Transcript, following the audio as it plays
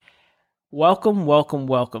Welcome, welcome,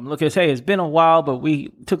 welcome. Look, it's been a while, but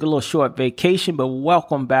we took a little short vacation, but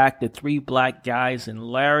welcome back to Three Black Guys and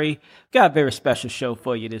Larry. Got a very special show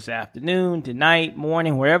for you this afternoon, tonight,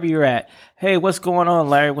 morning, wherever you're at. Hey, what's going on,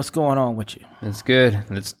 Larry? What's going on with you? It's good.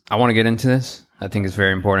 I want to get into this. I think it's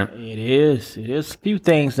very important. It is. A few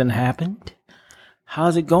things that happened.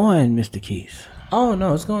 How's it going, Mr. Keith? Oh,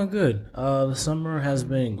 no, it's going good. The summer has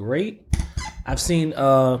been great. I've seen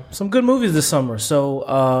some good movies this summer,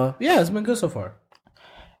 so yeah, it's been good so far.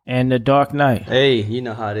 And The Dark Knight. Hey, you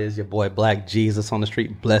know how it is, your boy Black Jesus on the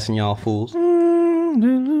street blessing y'all fools. Well,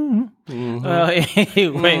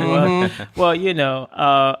 you know,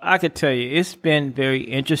 I could tell you, it's been very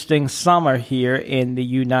interesting summer here in the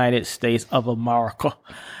United States of America.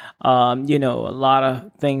 You know, a lot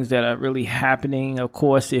of things that are really happening. Of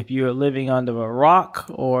course, if you're living under a rock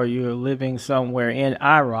or you're living somewhere in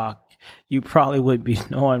Iraq, you probably would be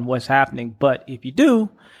knowing what's happening. But if you do,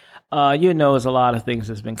 you know, there's a lot of things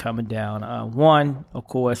that's been coming down. One, of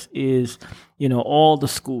course, is, you know, all the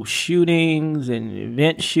school shootings and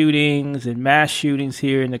event shootings and mass shootings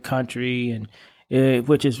here in the country, and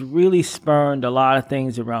which has really spurned a lot of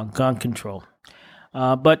things around gun control.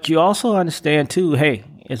 But you also understand, too, hey,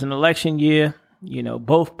 it's an election year. You know,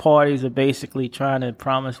 both parties are basically trying to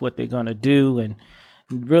promise what they're going to do and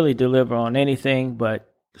really deliver on anything. But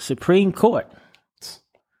Supreme Court,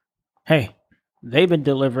 hey, they've been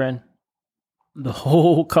delivering the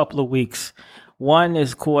whole couple of weeks. One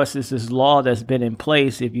is, of course, is this law that's been in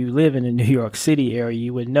place. If you live in the New York City area,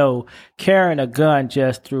 you would know carrying a gun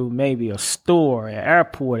just through maybe a store or an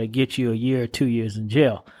airport will get you a year or 2 years in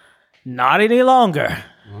jail. Not any longer,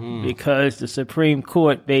 because the Supreme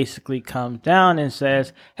Court basically comes down and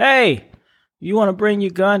says, hey, you want to bring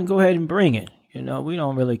your gun, go ahead and bring it. You know, we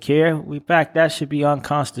don't really care. In fact, that should be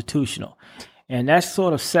unconstitutional. And that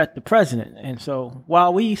sort of set the precedent. And so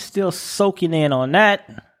while we still soaking in on that,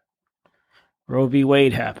 Roe v.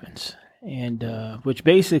 Wade happens, and which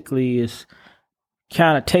basically is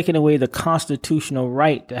kind of taking away the constitutional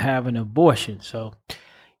right to have an abortion. So,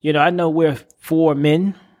 you know, I know we're four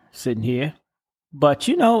men sitting here, but,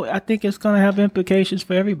 you know, I think it's going to have implications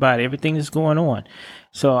for everybody, everything that's going on.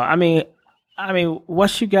 So, I mean,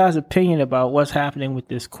 what's your guys' opinion about what's happening with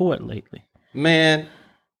this court lately? Man,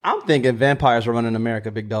 I'm thinking vampires are running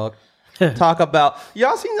America, big dog. Talk about,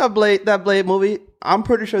 y'all seen that Blade movie? I'm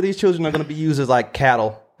pretty sure these children are going to be used as like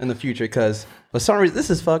cattle in the future because for some reason,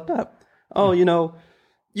 this is fucked up. Oh, you know,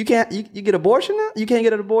 you get abortion now? You can't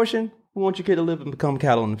get an abortion? We want your kid to live and become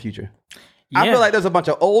cattle in the future. Yeah. I feel like there's a bunch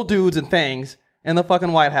of old dudes and things in the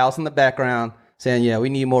fucking White House in the background saying, yeah, we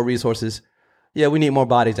need more resources. Yeah, we need more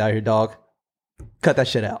bodies out here, dog. Cut that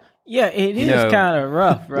shit out. Yeah, it is kind of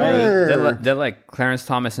rough, right? They're like Clarence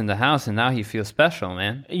Thomas in the house, and now he feels special,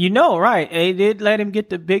 man. You know, right? They did let him get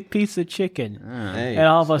the big piece of chicken. Hey, and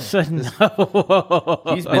all of a sudden, he's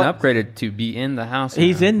been upgraded to be in the house.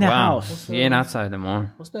 He's in the house. He ain't outside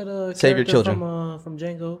anymore. What's that Save your children. from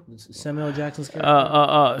Django? Samuel L. Jackson's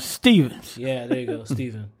character? Stevens. Yeah, there you go,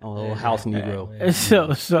 Steven. Oh, house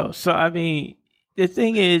Negro. So I mean, the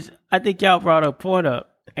thing is, I think y'all brought a point up.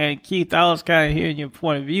 And Keith, I was kind of hearing your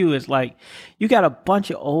point of view. It's like you got a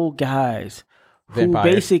bunch of old guys who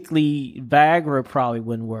basically Viagra probably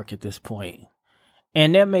wouldn't work at this point.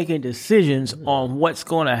 And they're making decisions on what's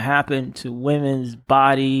going to happen to women's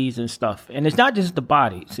bodies and stuff. And it's not just the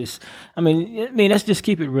bodies. I mean, let's just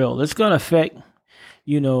keep it real. It's going to affect,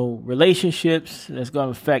 you know, relationships. It's going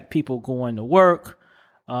to affect people going to work.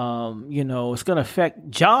 You know, it's going to affect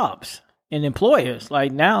jobs. And employers,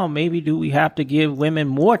 like now, maybe do we have to give women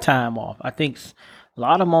more time off? I think a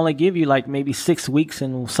lot of them only give you like maybe 6 weeks,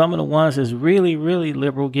 and some of the ones that's really, really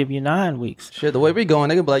liberal give you 9 weeks. Shit, the way we going,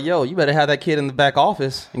 they gonna be like, yo, you better have that kid in the back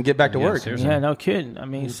office and get back to work. Seriously. Yeah, no kidding. I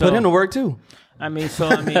mean, Put him to work too. I mean,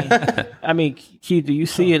 Keith, do you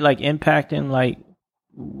see it like impacting like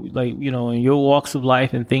you know, in your walks of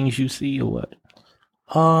life and things you see or what?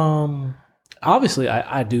 Obviously,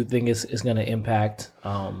 I do think it's going to impact.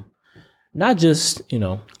 Not just, you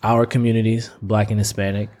know, our communities, Black and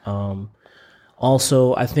Hispanic.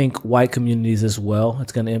 Also, I think white communities as well.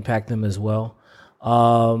 It's going to impact them as well.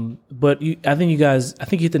 But I think you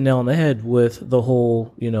hit the nail on the head with the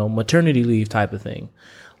whole, you know, maternity leave type of thing.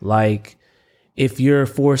 Like, if you're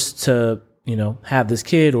forced to, you know, have this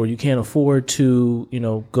kid, or you can't afford to, you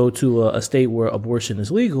know, go to a state where abortion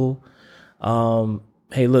is legal.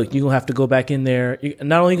 Hey, look, you're gonna have to go back in there. You're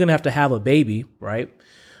not only gonna have to have a baby, right?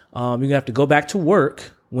 You're going to have to go back to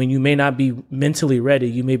work when you may not be mentally ready.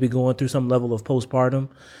 You may be going through some level of postpartum.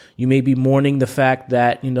 You may be mourning the fact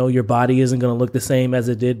that, you know, your body isn't going to look the same as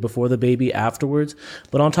it did before the baby afterwards.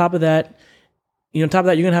 But on top of that, on top of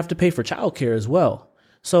that, you're going to have to pay for childcare as well.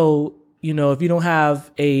 So, if you don't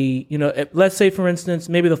have let's say, for instance,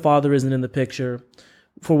 maybe the father isn't in the picture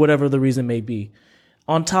for whatever the reason may be.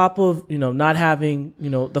 On top of, not having,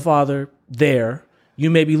 the father there,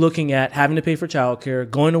 you may be looking at having to pay for childcare,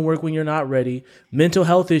 going to work when you're not ready, mental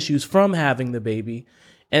health issues from having the baby.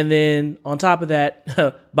 And then on top of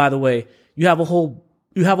that, by the way, you have a whole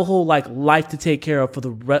like life to take care of for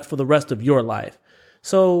the rest of your life.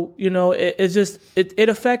 So, it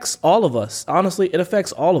affects all of us. Honestly, it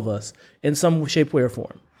affects all of us in some shape, way, or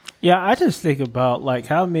form. Yeah, I just think about like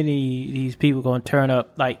how many of these people going to turn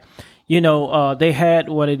up. Like, they had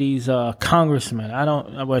one of these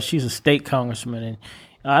congressmen. She's a state congressman, and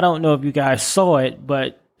I don't know if you guys saw it,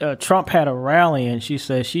 but Trump had a rally, and she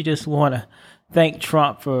said she just want to thank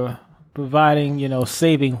Trump for providing,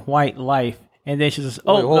 saving white life. And then she says,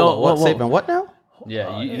 "Oh, Wait, no, what? Saving what now?"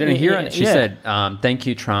 Yeah, you didn't hear it? She said, thank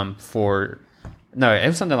you, Trump, for... No, it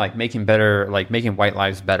was something like making white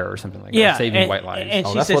lives better or something like that. Saving white lives. And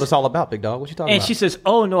That's what it's all about, big dog. What you talking about? And she says,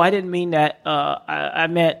 "Oh, no, I didn't mean that. I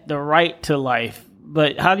meant the right to life.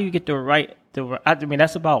 But how do you get the right to... I mean,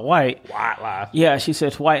 that's about white. White life. Yeah, she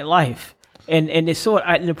says white life. And it's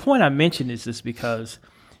the point I mentioned is this because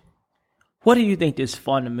what do you think this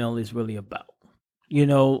fundamental is really about?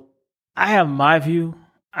 I have my view.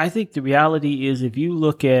 I think the reality is if you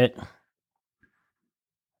look at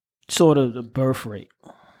sort of the birth rate,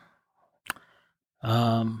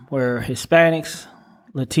 where Hispanics,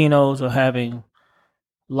 Latinos are having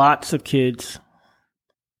lots of kids,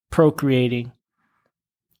 procreating.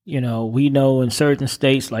 We know in certain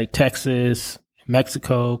states like Texas,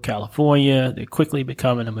 Mexico, California, they're quickly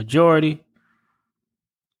becoming a majority.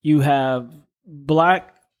 You have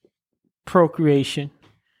black procreation,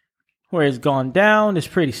 where it's gone down, it's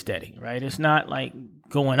pretty steady, right? It's not like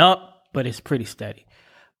going up, but it's pretty steady.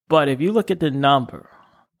 But if you look at the number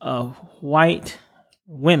of white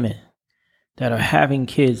women that are having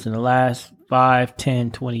kids in the last 5,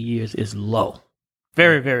 10, 20 years is low.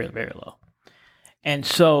 Very, very, very low. And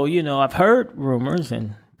so, I've heard rumors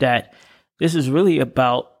and that this is really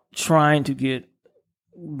about trying to get,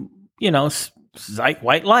 like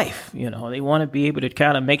white life. They want to be able to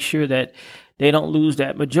kind of make sure that they don't lose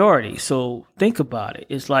that majority. So think about it.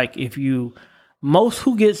 It's like who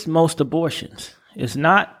gets most abortions? It's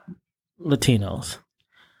not Latinos.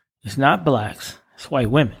 It's not blacks. It's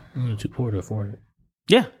white women. Too poor to afford it.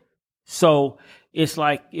 Yeah. So it's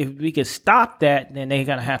like if we could stop that, then they're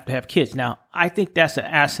going to have kids. Now, I think that's an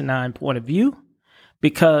asinine point of view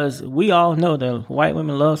because we all know that white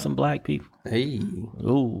women love some black people. Hey.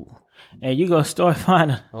 Ooh. And you're going to start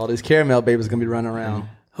finding... All these caramel babies going to be running around.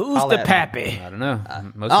 Who's Holla the at pappy? I don't know.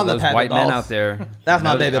 Most I'm of the those Pappy white men Boss. out there. That's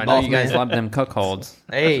my David I know Boss, you guys man. love them cuckolds.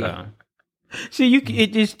 Hey. So. See,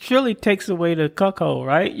 it just truly takes away the cuckold,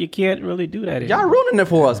 right? You can't really do that Y'all anymore. ruining it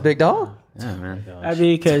for us, big dog. Yeah, man. I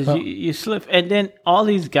mean, because you slip. And then all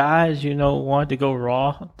these guys, want to go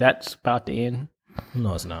raw. That's about to end.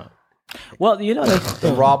 No, it's not. Well,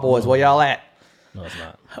 The Raw Boys, where y'all at? No, it's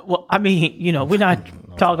not. well, I mean, we're not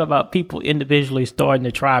talking about people individually starting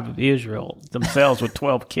the tribe of Israel themselves with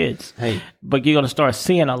 12 kids. Hey. But you're going to start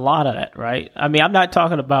seeing a lot of that, right? I mean, I'm not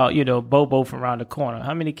talking about, Bobo from around the corner.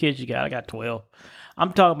 How many kids you got? I got 12.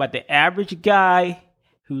 I'm talking about the average guy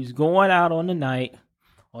who's going out on the night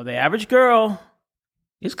or the average girl.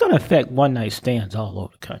 It's going to affect one night stands all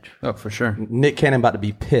over the country. Oh, for sure. Nick Cannon about to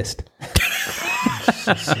be pissed.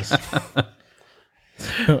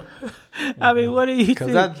 I mean, what do you think?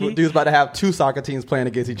 Because that Key? dude's about to have 2 soccer teams playing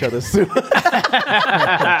against each other soon.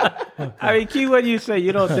 I mean, Key, what do you say?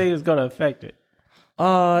 You don't think it's going to affect it?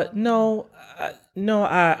 No,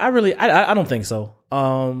 I really don't think so.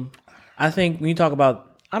 I think when you talk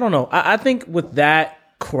about, I don't know. I think with that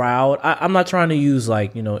crowd, I'm not trying to use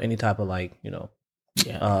like, any type of like,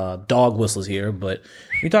 dog whistles here, but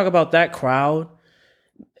when you talk about that crowd,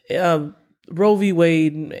 Roe v.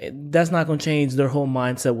 Wade, that's not going to change their whole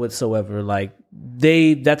mindset whatsoever. Like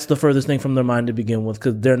that's the furthest thing from their mind to begin with,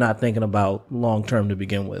 because they're not thinking about long term to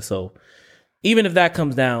begin with. So even if that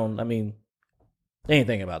comes down, I mean, they ain't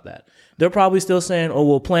thinking about that. They're probably still saying, "Oh,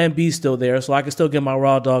 well, Plan B's still there, so I can still get my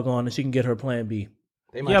raw dog on, and she can get her Plan B."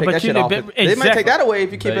 They might take that shit off. They might exactly. take that away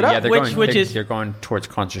if you keep it Yeah, up. they're going towards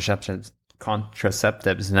contraceptives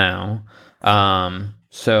now.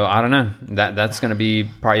 So I don't know. That's going to be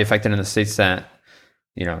probably affected in the states that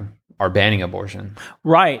are banning abortion.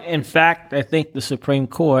 Right. In fact, I think the Supreme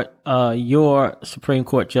Court, your Supreme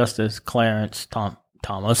Court Justice Clarence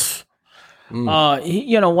Thomas,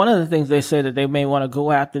 one of the things they say that they may want to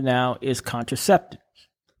go after now is contraceptives.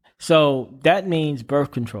 So that means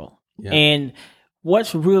birth control. Yeah. And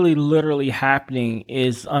what's really literally happening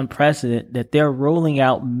is unprecedented, that they're rolling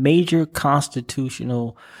out major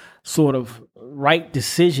constitutional sort of right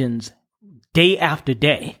decisions day after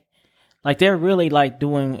day. Like they're really like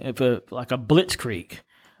doing like a blitzkrieg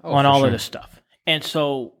on all of this stuff. And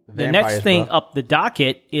so the next thing up the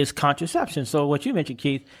docket is contraception. So what you mentioned,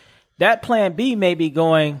 Keith, that plan B may be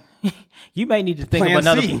going, you may need to think of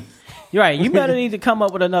another. You're right. You better need to come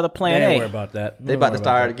up with another plan A. Don't worry about that. They about to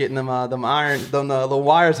start getting them the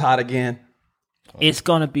wires hot again. It's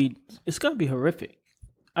gonna be horrific.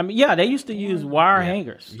 I mean, yeah, they used to use wire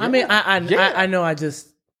hangers. Yeah. I mean, I know. I just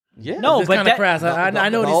no, it's but kind of crass. I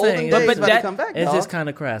know what he's saying. But that come back, it's just kind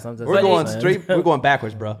of crass. We're going straight. We're going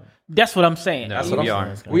backwards, bro. That's what I'm saying. No, we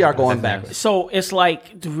are. We are going backwards. So it's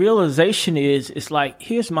like the realization is, it's like,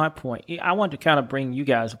 here's my point. I want to kind of bring you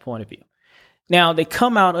guys a point of view. Now, they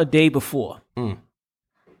come out a day before and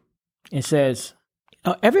says,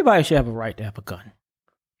 everybody should have a right to have a gun.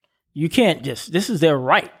 You can't just, this is their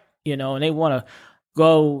right, and they want to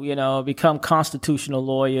go, become constitutional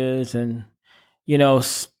lawyers and,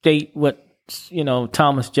 state what,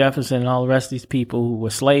 Thomas Jefferson and all the rest of these people who were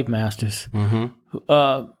slave masters,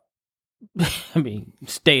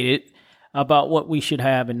 stated about what we should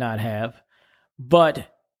have and not have. But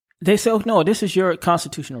they say, oh, no, this is your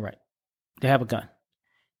constitutional right to have a gun.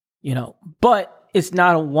 But it's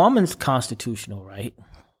not a woman's constitutional right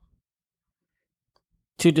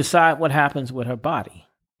to decide what happens with her body.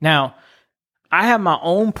 Now, I have my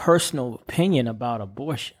own personal opinion about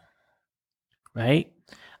abortion, right?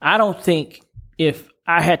 I don't think if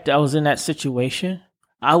I was in that situation,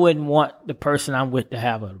 I wouldn't want the person I'm with to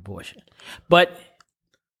have an abortion. But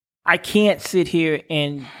I can't sit here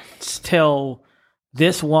and tell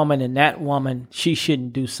this woman and that woman she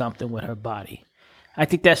shouldn't do something with her body. I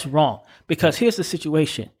think that's wrong, because here's the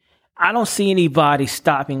situation. I don't see anybody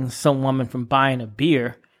stopping some woman from buying a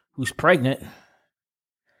beer who's pregnant.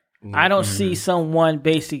 I don't see someone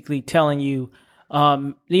basically telling you,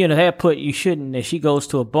 they put you shouldn't, if she goes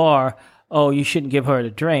to a bar, you shouldn't give her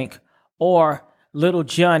the drink. Or little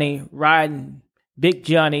Johnny Big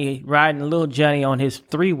Johnny riding little Johnny on his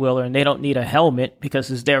 3-wheeler, and they don't need a helmet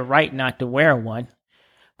because it's their right not to wear one.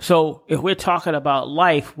 So if we're talking about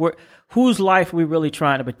life, whose life are we really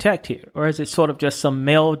trying to protect here? Or is it sort of just some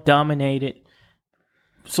male-dominated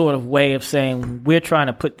sort of way of saying we're trying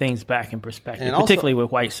to put things back in perspective, and particularly also,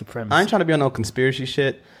 with white supremacy? I ain't trying to be on no conspiracy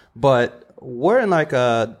shit, but weren't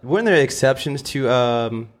there exceptions to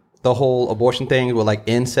the whole abortion thing with like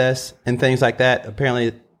incest and things like that?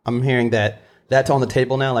 Apparently, I'm hearing that that's on the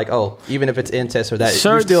table now. Like, even if it's incest or that, you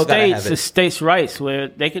still gotta have it. States' rights where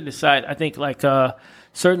they can decide. I think like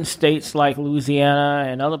certain states like Louisiana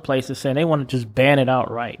and other places saying they want to just ban it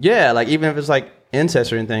outright. Yeah, like even if it's like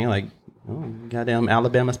incest or anything, like goddamn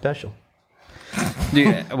Alabama special.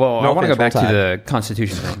 Dude, well, I want to go back to the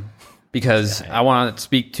Constitution thing because I want to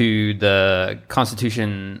speak to the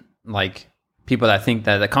Constitution, like people that think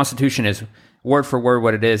that the Constitution is word for word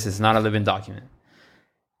what it is not a living document.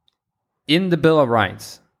 In the Bill of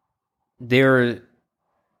Rights, there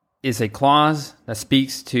is a clause that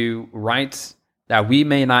speaks to rights that we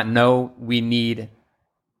may not know we need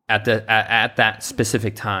at that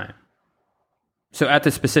specific time. So at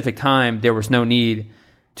the specific time, there was no need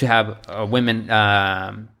to have women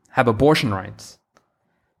have abortion rights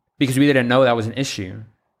because we didn't know that was an issue.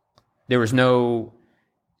 There was no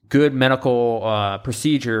good medical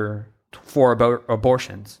procedure for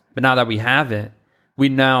abortions. But now that we have it, we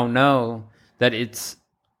now know that it's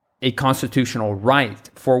a constitutional right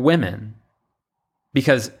for women.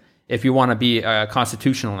 Because if you want to be a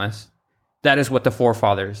constitutionalist, that is what the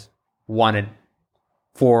forefathers wanted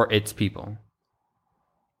for its people.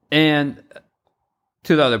 And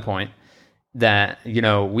to the other point, that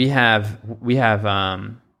we have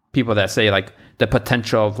people that say like the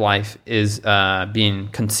potential of life is being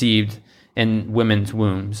conceived in women's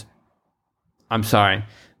wombs. I'm sorry,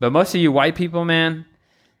 but most of you white people, man,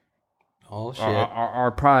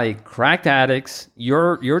 are probably crack addicts.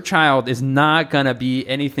 Your child is not gonna be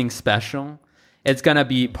anything special. It's gonna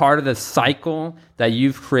be part of the cycle that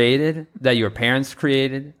you've created, that your parents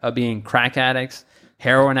created, of being crack addicts,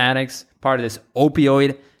 heroin addicts, part of this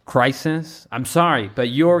opioid crisis. I'm sorry, but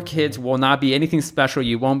your kids will not be anything special.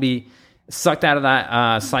 You won't be sucked out of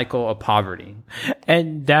that cycle of poverty.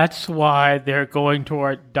 And that's why they're going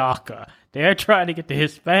toward DACA. They're trying to get the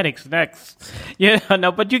Hispanics next.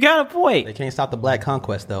 No, but you got a point. They can't stop the black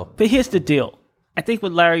conquest, though. But here's the deal. I think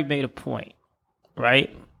what Larry made a point,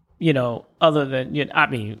 right? Other than,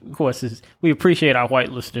 of course, we appreciate our white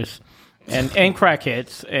listeners and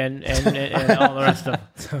crackheads and all the rest of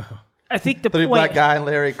them. I think the 3 point, black guy and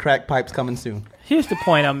Larry crack pipes coming soon. Here's the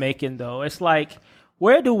point I'm making, though. It's like,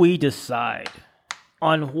 where do we decide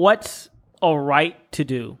on what's a right to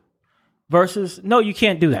do versus, no, you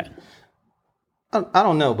can't do that? I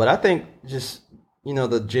don't know, but I think just,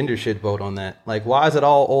 the gender should vote on that. Like, why is it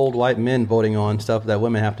all old white men voting on stuff that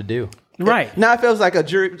women have to do? Right. Now it feels like a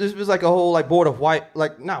jury. This was like a whole board of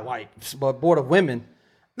not white, but board of women.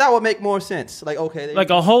 That would make more sense. Like, okay. Like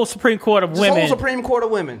a whole Supreme Court of women. A whole Supreme Court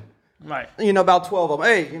of women. Right. About 12 of them.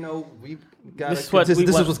 Hey, we got this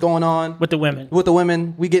is what's going on. With the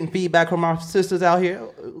women. We getting feedback from our sisters out here.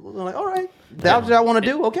 We're like, all right, that's what I want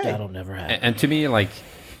to do. Okay. That'll never happen. And to me, like,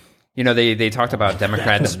 they talked about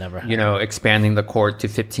Democrats, expanding the court to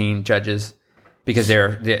 15 judges because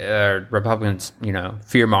they're Republicans,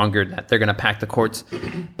 fear-mongered that they're going to pack the courts.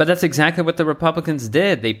 But that's exactly what the Republicans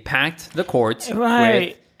did. They packed the courts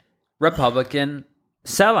with Republican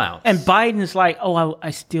sellouts. And Biden's like, I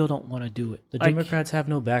still don't want to do it. The Democrats have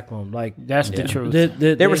no backbone. Like, that's the truth.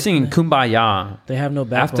 They were singing Kumbaya. They have no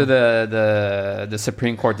backbone. After the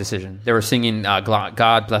Supreme Court decision, they were singing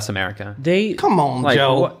God Bless America. Come on,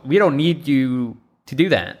 Joe. We don't need you to do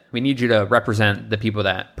that. We need you to represent the people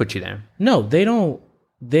that put you there. No, they don't.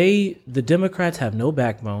 The Democrats have no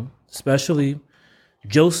backbone, especially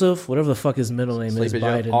Joseph, whatever the fuck his middle name is,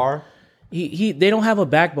 Biden. R. They don't have a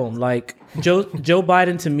backbone. Like Joe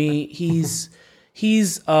Biden, to me, he's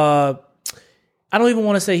I don't even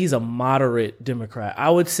want to say he's a moderate Democrat. I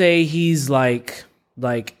would say he's like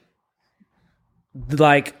not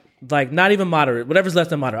even moderate. Whatever's less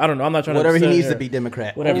than moderate. I don't know. I'm not trying whatever to. Whatever he needs to be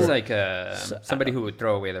Democrat. Whatever. He's like somebody who would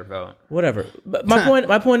throw away their vote. Whatever. But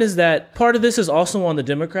my point is that part of this is also on the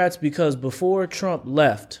Democrats because before Trump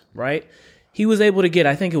left, right? He was able to get,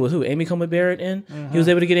 I think it was Amy Coney Barrett in? Mm-hmm. He was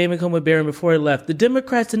able to get Amy Coney Barrett before he left. The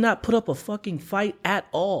Democrats did not put up a fucking fight at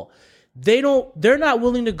all. They're not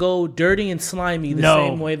willing to go dirty and slimy the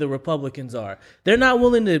same way the Republicans are. They're not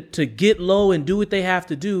willing to get low and do what they have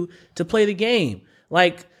to do to play the game.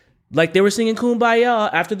 Like they were singing Kumbaya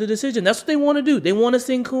after the decision. That's what they want to do. They want to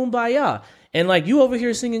sing Kumbaya. And like you over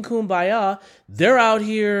here singing Kumbaya, they're out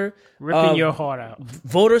here ripping your heart out.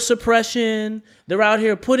 Voter suppression. They're out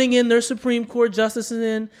here putting in their Supreme Court justices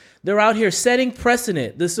in. They're out here setting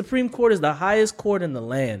precedent. The Supreme Court is the highest court in the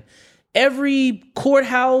land. Every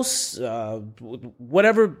courthouse,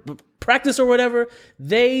 whatever practice or whatever,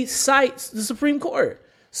 they cite the Supreme Court.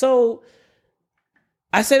 So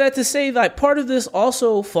I say that to say that part of this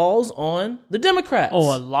also falls on the Democrats.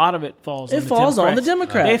 Oh, a lot of it falls on the Democrats. It falls on the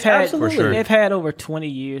Democrats. Absolutely. They've had over 20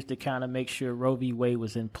 years to kind of make sure Roe v. Wade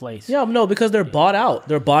was in place. Yeah, no, because they're bought out.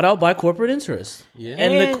 They're bought out by corporate interests. Yeah.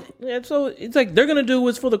 And so it's like they're going to do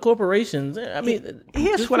what's for the corporations. I mean,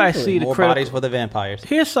 here's what I see. More bodies for the vampires.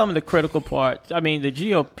 Here's some of the critical parts. I mean, the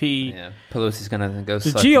GOP. Yeah, Pelosi's going to go the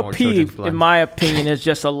GOP, in my opinion, has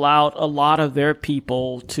just allowed a lot of their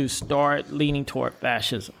people to start leaning toward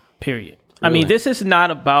fascism, period. Really? I mean, this is not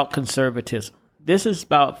about conservatism. This is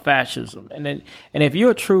about fascism. And if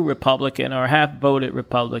you're a true Republican or have voted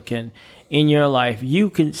Republican in your life, you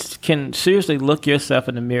can seriously look yourself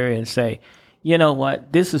in the mirror and say, you know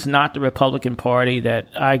what, this is not the Republican Party that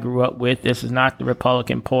I grew up with. This is not the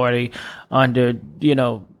Republican Party under,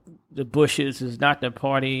 the Bushes. Is not the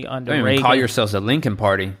party under Reagan. Don't even call yourselves the Lincoln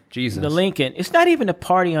Party. Jesus. The Lincoln. It's not even a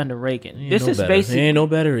party under Reagan. This is basically. He ain't no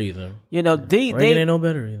better either. Reagan ain't no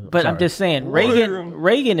better either. But I'm just saying,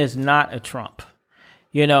 Reagan is not a Trump.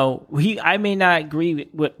 I may not agree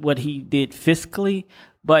with what he did fiscally,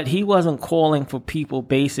 but he wasn't calling for people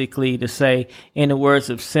basically to say, in the words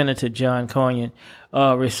of Senator John Cornyn,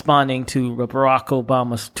 responding to Barack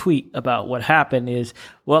Obama's tweet about what happened is,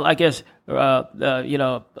 well, I guess,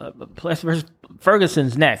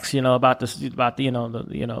 Ferguson's next, about the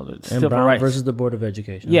civil Brown rights versus the Board of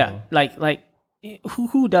Education. Yeah, like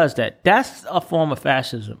who does that? That's a form of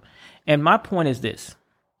fascism. And my point is this.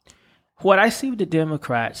 What I see with the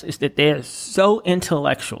Democrats is that they're so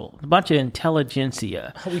intellectual, a bunch of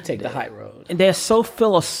intelligentsia. We take the high road. And they're so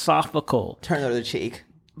philosophical. Turn the other cheek.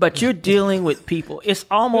 But you're dealing with people. It's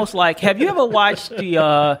almost like, have you ever watched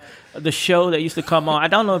the show that used to come on? I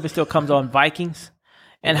don't know if it still comes on, Vikings,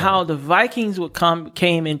 and how the Vikings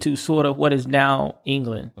came into sort of what is now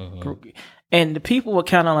England, and the people were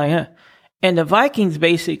kind of like, huh. And the Vikings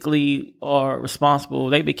basically are responsible.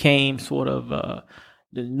 They became sort of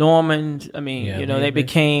the Normans. I mean, they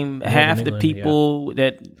became half the people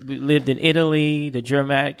that lived in Italy, the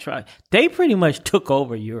Germanic tribe. They pretty much took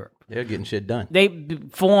over Europe. They're getting shit done. They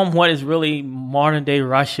formed what is really modern day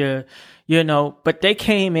Russia, but they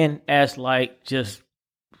came in as like just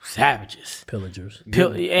savages. Pillagers.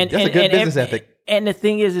 That's a good business ethic. And the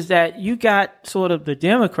thing is that you got sort of the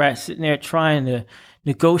Democrats sitting there trying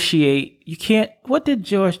negotiate. You can't. What did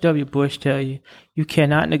George W. Bush tell you? You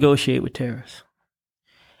cannot negotiate with terrorists.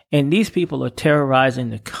 And these people are terrorizing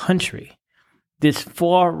the country. This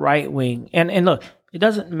far right wing. And look, it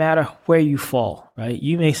doesn't matter where you fall, right?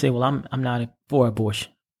 You may say, well, I'm not for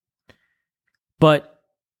abortion. But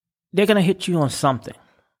they're going to hit you on something.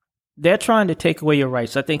 They're trying to take away your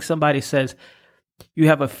rights. I think somebody says you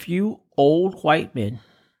have a few old white men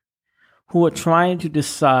who are trying to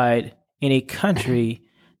decide in a country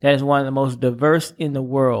that is one of the most diverse in the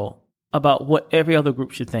world about what every other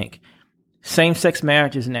group should think. Same-sex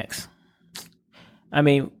marriage is next. I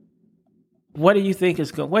mean, where do you think this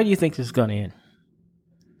is going to end?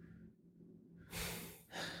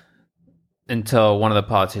 Until one of the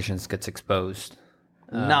politicians gets exposed.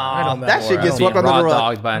 No, that shit gets swept under the rug.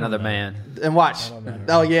 Dogged by another man. And watch.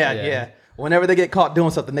 Oh, yeah. Whenever they get caught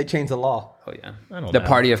doing something, they change the law. Oh, yeah. The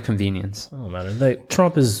party of convenience. It don't matter.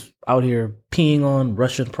 Trump is out here peeing on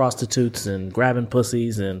Russian prostitutes and grabbing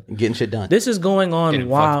pussies and getting shit done. This is going on getting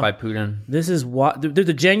while fucked by Putin. This is why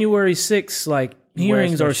the January 6th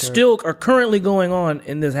hearings are currently going on,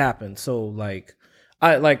 and this happened. So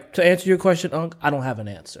to answer your question, Unc, I don't have an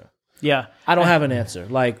answer. Yeah, I don't have an answer.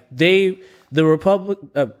 The Republic.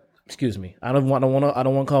 Excuse me. I don't want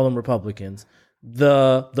to call them Republicans.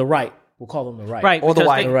 The right. We'll call them the right. Right, or the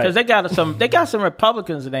white. Because they got some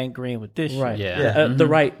Republicans that ain't agreeing with this right. shit. Yeah. The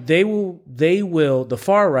right. They will. The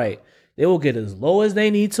far right. They will get as low as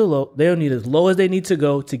they need to. They'll need as low as they need to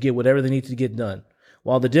go to get whatever they need to get done.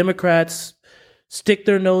 While the Democrats stick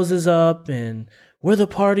their noses up and we're the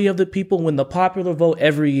party of the people, win the popular vote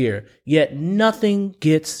every year, yet nothing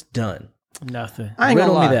gets done. Nothing. I ain't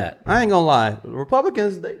gonna lie. That. I ain't gonna lie.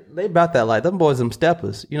 Republicans, they about that life. Them boys, them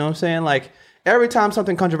steppers. You know what I'm saying? Like, every time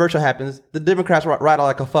something controversial happens, the Democrats write out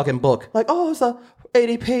like a fucking book. Like, oh, it's a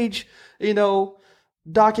 80-page,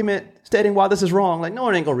 document stating why this is wrong. Like, no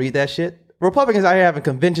one ain't gonna read that shit. Republicans out here having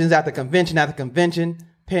conventions after convention after convention,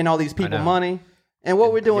 paying all these people money. And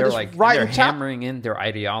what we're doing is they're hammering in their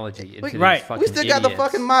ideology into these fucking We still got the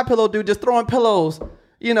fucking MyPillow dude just throwing pillows.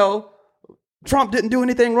 Trump didn't do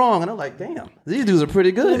anything wrong. And I'm like, damn, these dudes are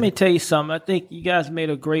pretty good. Let me tell you something. I think you guys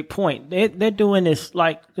made a great point. They're doing this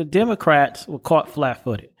like the Democrats were caught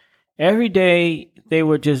flat-footed. Every day they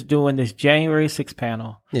were just doing this January 6th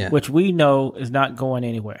panel, which we know is not going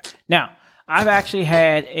anywhere. Now, I've actually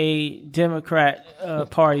had a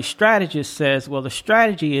Democrat Party strategist says, well, the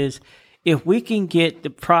strategy is if we can get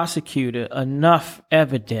the prosecutor enough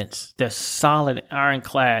evidence that's solid,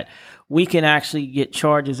 ironclad, we can actually get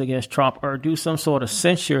charges against Trump or do some sort of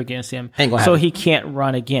censure against him so he can't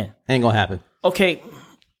run again. Ain't gonna happen. Okay.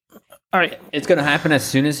 All right. It's gonna happen as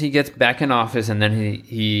soon as he gets back in office, and then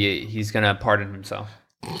he's gonna pardon himself.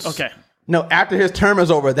 Okay. No, after his term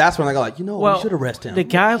is over, that's when I go we should arrest him. The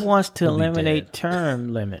guy wants to eliminate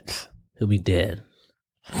term limits. He'll be dead.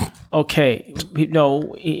 Okay,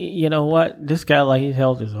 no, you know what? This guy he's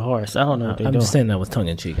held as a horse. I don't know what they're doing. I'm just saying that with tongue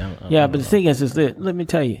in cheek. Yeah, but the thing is this. Let me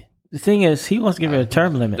tell you. The thing is, he wants to give it a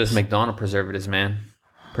term limit. This McDonald preservatives, man,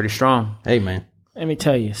 pretty strong. Hey, man. Let me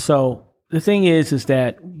tell you. So the thing is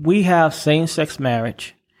that we have same-sex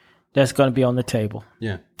marriage that's going to be on the table.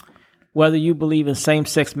 Yeah. Whether you believe in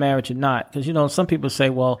same-sex marriage or not, because some people say,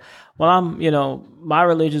 well, I'm, my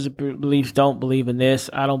religious beliefs don't believe in this.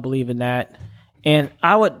 I don't believe in that. And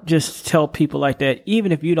I would just tell people like that,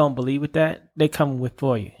 even if you don't believe with that, they come with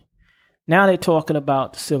for you. Now they're talking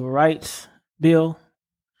about the Civil Rights Bill,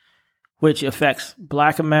 which affects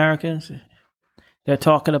Black Americans. They're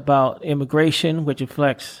talking about immigration, which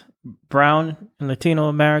affects Brown and Latino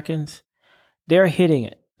Americans. They're hitting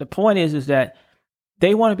it. The point is that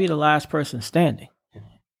they want to be the last person standing.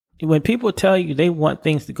 When people tell you they want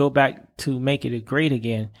things to go back to make it great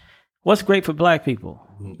again, what's great for Black people?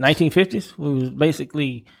 1950s, it was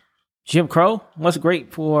basically Jim Crow. What's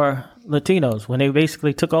great for Latinos when they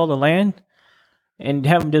basically took all the land and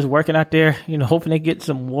have them just working out there, hoping they get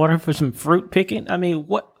some water for some fruit picking? I mean,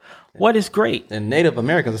 what is great? And Native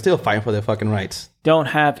Americans are still fighting for their fucking rights. Don't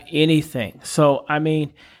have anything. So, I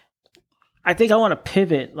mean, I think I want to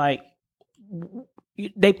pivot.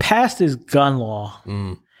 They passed this gun law,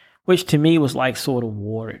 which to me was sort of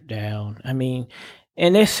watered down. I mean,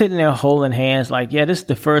 and they're sitting there holding hands this is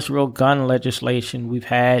the first real gun legislation we've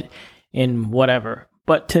had in whatever.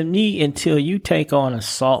 But to me, until you take on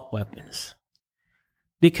assault weapons,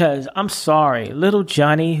 because I'm sorry, little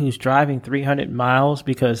Johnny who's driving 300 miles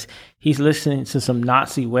because he's listening to some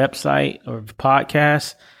Nazi website or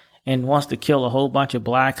podcast and wants to kill a whole bunch of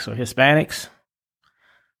Blacks or Hispanics,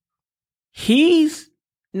 he's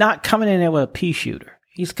not coming in there with a pea shooter.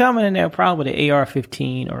 He's coming in there probably with an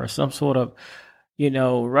AR-15 or some sort of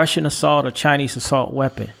Russian assault or Chinese assault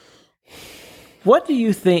weapon. What do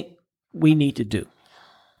you think we need to do?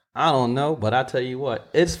 I don't know, but I tell you what,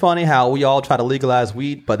 it's funny how we all try to legalize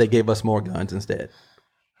weed, but they gave us more guns instead.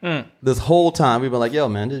 This whole time we've been like, yo,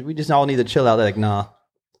 man, we just all need to chill out. They're like, nah,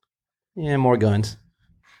 more guns.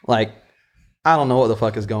 Like, I don't know what the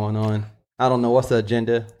fuck is going on. I don't know what's the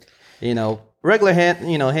agenda. Regular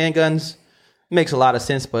handguns makes a lot of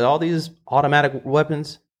sense, but all these automatic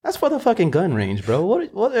weapons, that's for the fucking gun range, bro.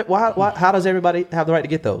 Why, how does everybody have the right to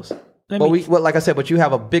get those? Like I said, but you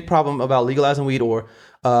have a big problem about legalizing weed or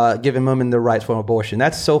giving women the rights for abortion.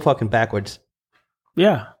 That's so fucking backwards.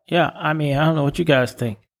 Yeah. I mean, I don't know what you guys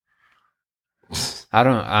think. I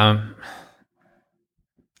don't.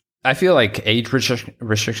 I feel like age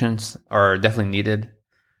restrictions are definitely needed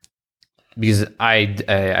because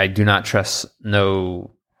I do not trust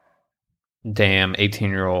no damn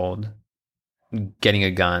 18-year-old getting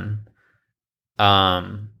a gun.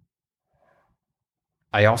 I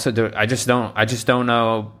just don't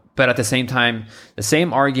know. But at the same time, the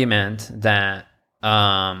same argument that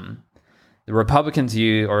the Republicans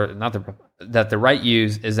use, or not that the right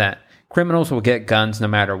use, is that criminals will get guns no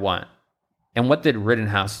matter what. And what did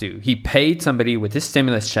Rittenhouse do? He paid somebody with his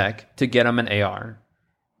stimulus check to get him an AR,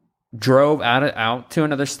 drove out to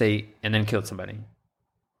another state, and then killed somebody.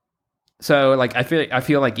 So, like, I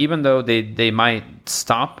feel like even though they might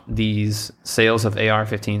stop these sales of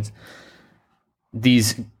AR-15s,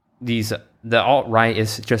 the alt-right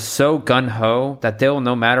is just so gun-ho that they'll,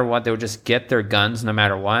 no matter what, they'll just get their guns no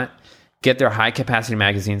matter what, get their high-capacity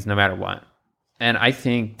magazines no matter what. And I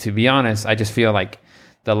think, to be honest, I just feel like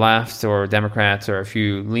the left or Democrats, or if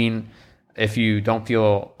you don't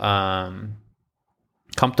feel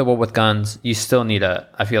comfortable with guns, I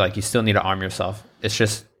feel like you still need to arm yourself. It's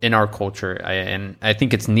just in our culture, and I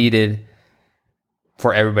think it's needed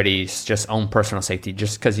for everybody's just own personal safety,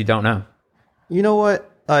 just because you don't know. You know what?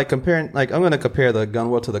 I'm going to compare the gun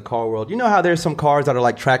world to the car world. You know how there's some cars that are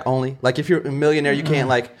like track only? Like if you're a millionaire, you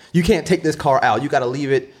can't take this car out. You got to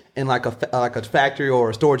leave it in like a factory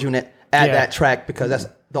or a storage unit at that track because that's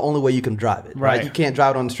the only way you can drive it. Right. You can't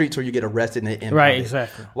drive it on the streets or you get arrested and right,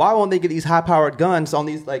 exactly. Why won't they get these high powered guns on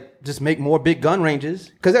these, like, just make more big gun ranges?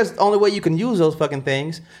 Because that's the only way you can use those fucking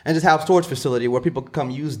things, and just have storage facility where people can come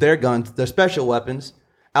use their guns, their special weapons,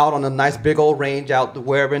 out on a nice big old range out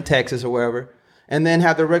wherever in Texas or wherever. And then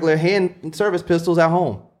have their regular hand service pistols at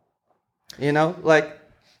home.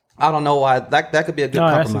 I don't know why that could be a good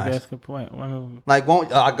compromise. That's a good point. Like,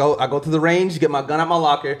 I go to the range, get my gun out my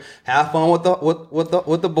locker, have fun with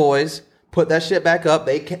the boys, put that shit back up.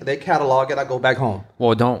 They catalog it. I go back home.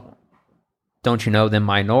 Well, don't you know? Then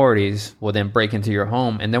minorities will then break into your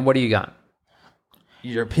home, and then what do you got?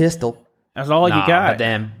 Your pistol. That's all you got.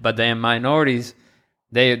 But then minorities,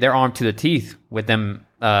 they're armed to the teeth with them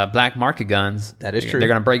black market guns. That is true. They're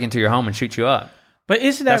gonna break into your home and shoot you up. But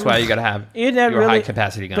that's why you got to have your high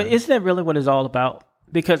capacity gun. But isn't that really what it's all about?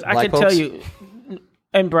 Because I can tell you,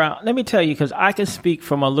 and Brown, let me tell you, because I can speak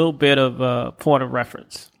from a little bit of point of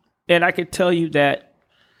reference, and I can tell you that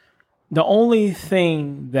the only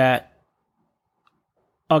thing that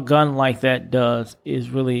a gun like that does is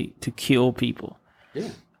really to kill people. Yeah.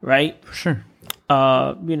 Right? For sure.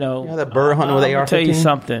 That bird hunting with AR-15. I'll tell you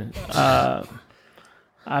something.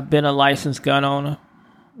 I've been a licensed gun owner.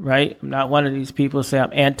 Right? I'm not one of these people who say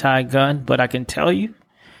I'm anti-gun, but I can tell you,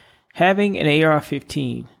 having an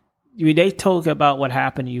AR-15, they talk about what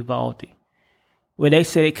happened to Uvalde, where they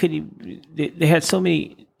said they had so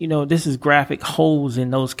many, this is graphic holes in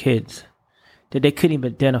those kids that they couldn't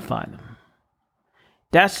even identify them.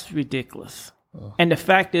 That's ridiculous. Oh. And the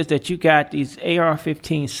fact is that you got these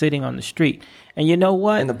AR-15s sitting on the street. And you know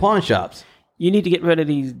what? In the pawn shops. You need to get rid of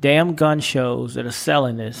these damn gun shows that are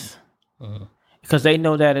selling this. Because they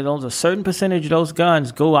know that a certain percentage of those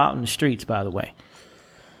guns go out in the streets, by the way.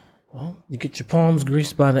 Well, you get your palms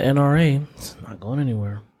greased by the NRA. It's not going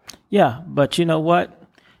anywhere. Yeah, but you know what?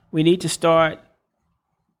 We need to start,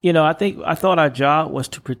 I thought our job was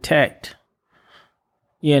to protect,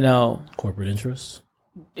 corporate interests.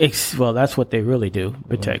 Well, that's what they really do,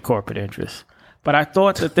 protect corporate interests. But I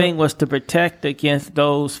thought the thing was to protect against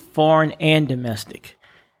those foreign and domestic.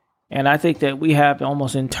 And I think that we have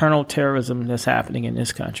almost internal terrorism that's happening in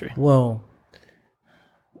this country. Well,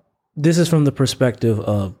 this is from the perspective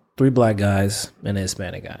of 3 black guys and a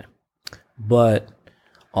Hispanic guy. But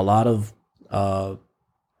a lot of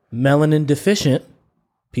melanin deficient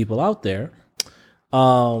people out there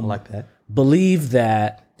like that believe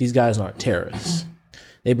that these guys aren't terrorists.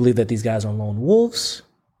 They believe that these guys are lone wolves,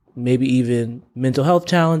 maybe even mental health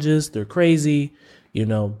challenges. They're crazy.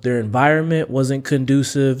 Their environment wasn't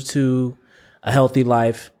conducive to a healthy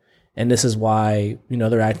life. And this is why,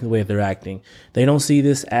 they're acting the way they're acting. They don't see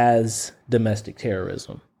this as domestic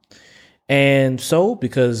terrorism. And so,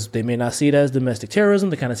 because they may not see it as domestic terrorism,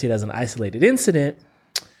 they kind of see it as an isolated incident,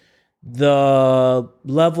 the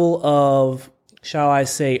level of, shall I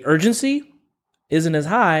say, urgency isn't as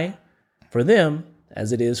high for them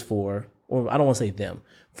as it is for, or I don't want to say them,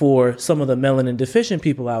 for some of the melanin deficient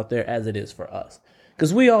people out there as it is for us.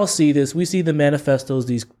 Because we all see this. We see the manifestos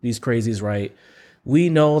these crazies write. We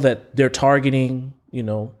know that they're targeting,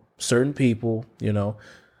 certain people, we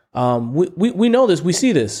know this, we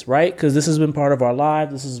see this, right? Because this has been part of our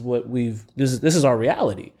lives. This is what this is our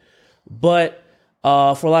reality. But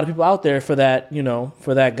for a lot of people out there, for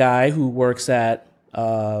that guy who works at,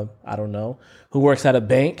 who works at a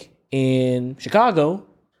bank in Chicago,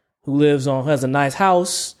 who has a nice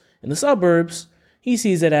house in the suburbs, he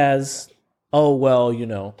sees it as, oh, well,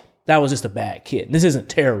 that was just a bad kid. This isn't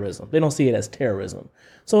terrorism. They don't see it as terrorism.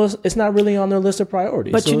 So it's not really on their list of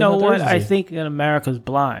priorities. But so you know what? I think that America's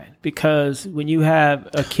blind, because when you have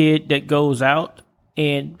a kid that goes out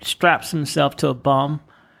and straps himself to a bum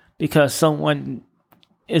because someone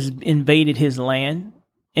has invaded his land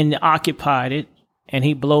and occupied it, and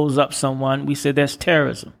he blows up someone, we say that's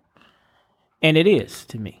terrorism. And it is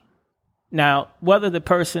to me. Now, whether the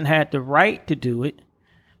person had the right to do it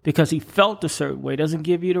because he felt a certain way doesn't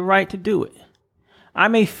give you the right to do it. I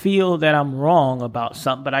may feel that I'm wrong about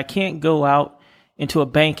something, but I can't go out into a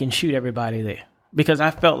bank and shoot everybody there because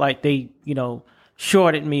I felt like they,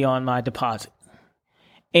 shorted me on my deposit.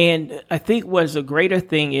 And I think what's a greater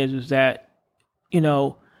thing is that,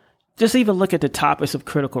 just even look at the topics of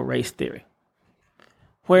critical race theory.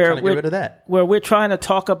 Where we're trying to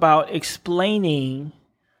talk about explaining,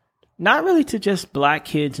 not really to just black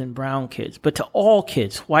kids and brown kids, but to all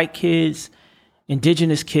kids, white kids,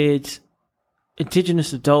 indigenous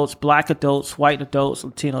adults, black adults, white adults,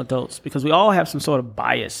 Latino adults, because we all have some sort of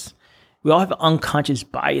bias. We all have unconscious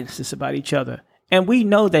biases about each other. And we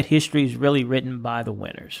know that history is really written by the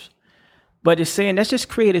winners. But it's saying, let's just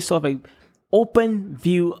create a sort of an open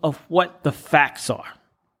view of what the facts are.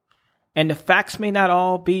 And the facts may not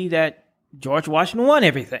all be that George Washington won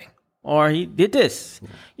everything, or he did this.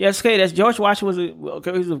 Yes, okay, that's George Washington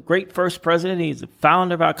was a great first president. He's the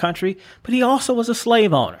founder of our country, but he also was a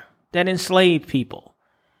slave owner that enslaved people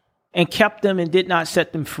and kept them and did not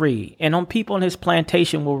set them free. And people on his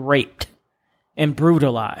plantation were raped and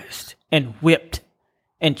brutalized and whipped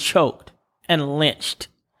and choked and lynched.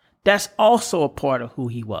 That's also a part of who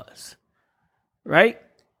he was, right?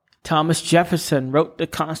 Thomas Jefferson wrote the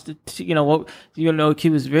Constitution, he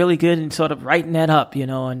was really good in sort of writing that up,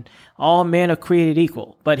 and all men are created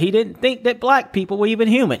equal. But he didn't think that black people were even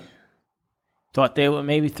human. Thought they were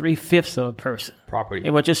maybe 3/5 of a person. Property.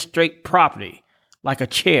 They were just straight property, like a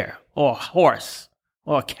chair or a horse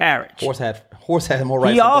or a carriage. Horse had more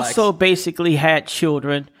rights. He also basically had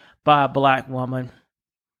children by a black woman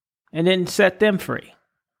and then set them free.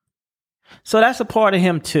 So that's a part of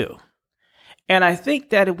him too. And I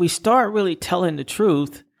think that if we start really telling the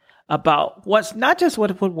truth about what's not just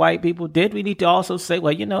what white people did, we need to also say,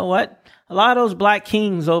 well, you know what? A lot of those black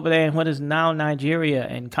kings over there in what is now Nigeria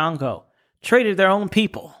and Congo traded their own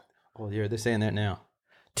people. Oh, yeah, they're saying that now.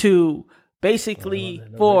 To basically,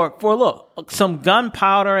 for some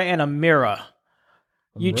gunpowder and a mirror.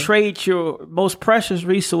 You trade your most precious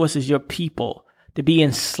resources, your people, to be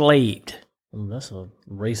enslaved. That's a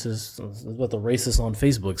racist. That's what the racists on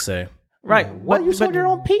Facebook say. Right. What? You sold your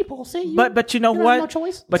own people. See, but you know what? No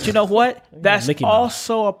choice. But you know what? That's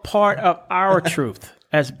also a part of our truth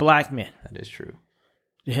as black men. That is true.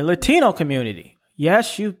 The Latino community.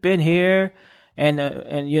 Yes, you've been here, and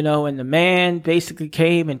the man basically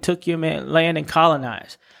came and took your land and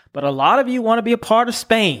colonized. But a lot of you want to be a part of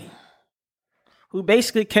Spain, who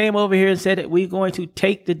basically came over here and said that we're going to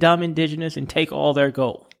take the dumb indigenous and take all their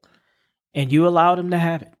gold. And you allowed them to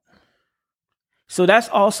have it. So that's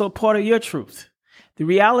also part of your truth. The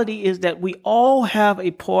reality is that we all have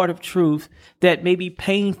a part of truth that may be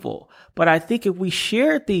painful. But I think if we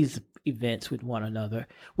shared these events with one another,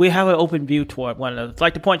 we have an open view toward one another. It's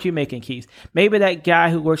like the point you're making, Keith. Maybe that guy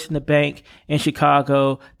who works in the bank in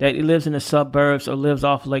Chicago, that he lives in the suburbs or lives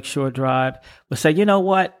off Lakeshore Drive, would say, you know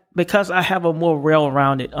what? Because I have a more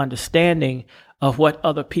well-rounded understanding of what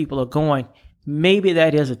other people are going, maybe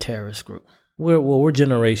that is a terrorist group. We're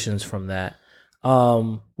generations from that.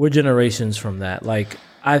 Like,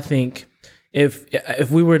 I think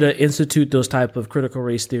if we were to institute those type of critical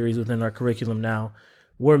race theories within our curriculum now,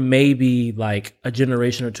 we're maybe like a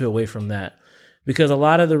generation or two away from that. Because a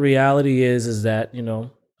lot of the reality is that,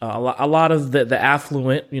 a lot of the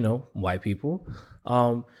affluent, white people,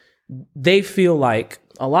 they feel like,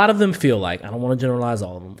 a lot of them feel like, I don't want to generalize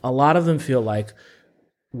all of them, a lot of them feel like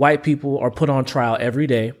white people are put on trial every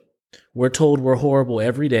day. We're told we're horrible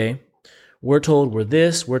every day. We're told we're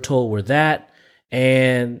this, we're told we're that.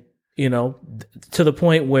 And, you know, to the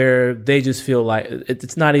point where they just feel like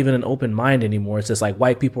it's not even an open mind anymore. It's just like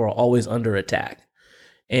white people are always under attack.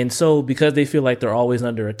 And so because they feel like they're always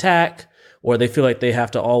under attack, or they feel like they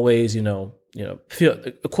have to always, feel,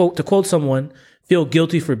 to quote someone, feel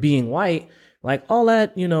guilty for being white, like all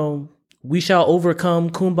that, we shall overcome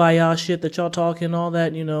kumbaya shit that y'all talking, all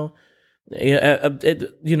that,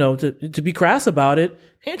 to be crass about it,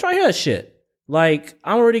 ain't trying to hear that shit. Like,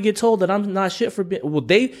 I already get told that I'm not shit for being, well,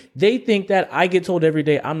 they think that I get told every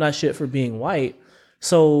day I'm not shit for being white.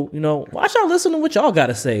 So, why y'all listen to what y'all got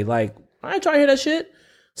to say? Like, I ain't trying to hear that shit.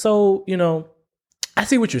 So, I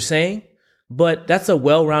see what you're saying, but that's a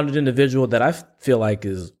well-rounded individual that I feel like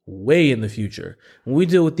is way in the future. When we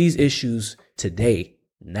deal with these issues today,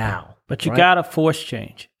 now. But you got to force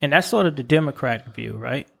change. And that's sort of the Democratic view,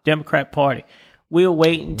 right? Democrat Party. We'll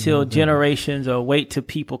wait until generations or wait till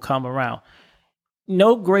people come around.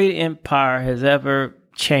 No great empire has ever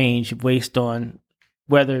changed based on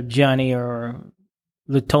whether Johnny or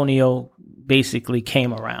Latonio basically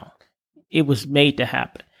came around. It was made to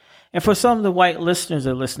happen. And for some of the white listeners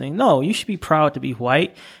that are listening, no, you should be proud to be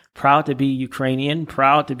white, proud to be Ukrainian,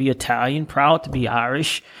 proud to be Italian, proud to be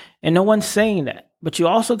Irish. And no one's saying that. But you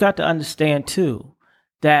also got to understand, too,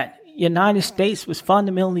 that the United States was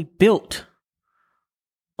fundamentally built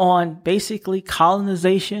on basically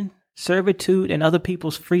colonization, servitude, and other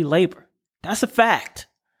people's free labor. That's a fact.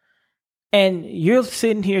 And you're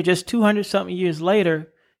sitting here just 200-something years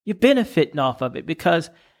later, you're benefiting off of it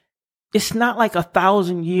because it's not like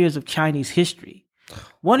 1,000 years of Chinese history.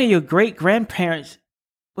 One of your great-grandparents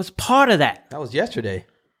was part of that. That was yesterday.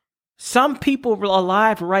 Some people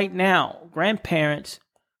alive right now, grandparents,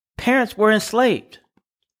 parents were enslaved.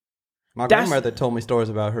 My grandmother told me stories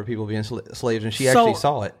about her people being slaves, and she actually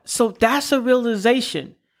saw it. So that's a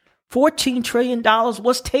realization. $14 trillion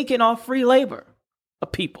was taken off free labor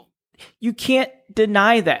of people. You can't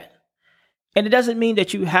deny that. And it doesn't mean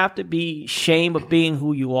that you have to be ashamed of being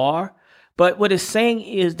who you are. But what it's saying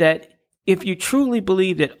is that if you truly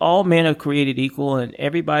believe that all men are created equal and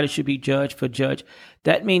everybody should be judged for judge,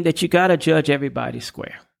 that means that you got to judge everybody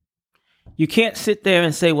square. You can't sit there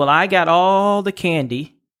and say, well, I got all the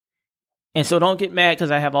candy, and so don't get mad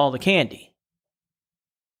because I have all the candy.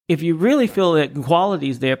 If you really feel that equality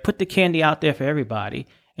is there, put the candy out there for everybody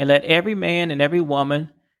and let every man and every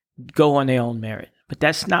woman go on their own merit. But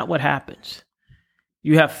that's not what happens.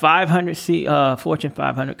 You have 500 Fortune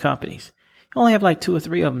 500 companies. You only have like 2 or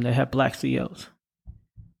 3 of them that have black CEOs.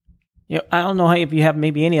 I don't know if you have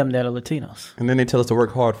maybe any of them that are Latinos. And then they tell us to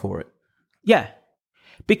work hard for it. Yeah.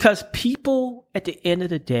 Because people, at the end of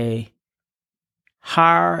the day,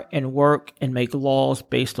 hire and work and make laws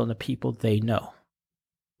based on the people they know.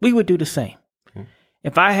 We would do the same. Okay.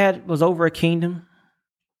 If I was over a kingdom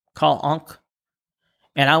called Ankh,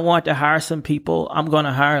 and I want to hire some people, I'm going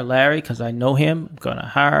to hire Larry because I know him. I'm going to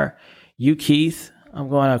hire you, Keith. I'm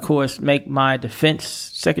going to, of course, make my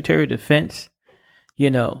Secretary of Defense,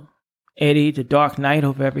 Eddie, the Dark Knight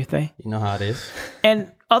over everything. You know how it is.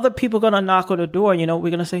 And other people are going to knock on the door, and we're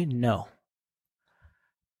going to say no.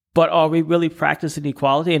 But are we really practicing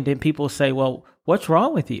equality? And then people say, well, what's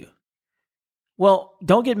wrong with you? Well,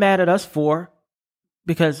 don't get mad at us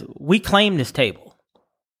because we claim this table.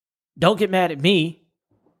 Don't get mad at me.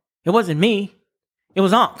 It wasn't me. It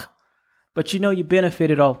was Ankh. But you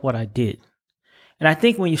benefited off what I did. And I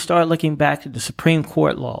think when you start looking back at the Supreme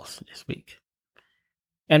Court laws this week,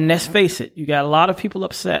 and let's face it, you got a lot of people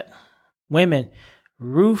upset. Women.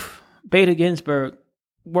 Ruth Bader Ginsburg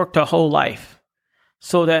worked her whole life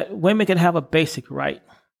so that women can have a basic right.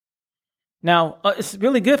 Now, it's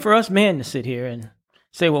really good for us men to sit here and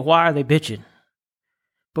say, well, why are they bitching?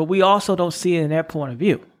 But we also don't see it in their point of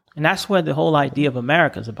view. And that's what the whole idea of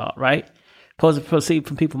America is about, right? Supposed to proceed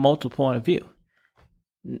from people's multiple point of view.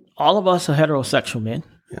 All of us are heterosexual men.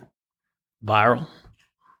 Yeah. Viral.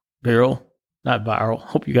 Not viral.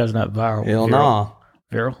 Hope you guys are not viral. Hell no.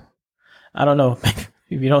 Viral. I don't know. If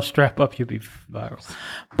you don't strap up, you'll be viral.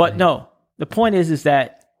 But no, the point is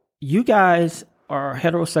that you guys are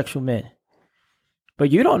heterosexual men,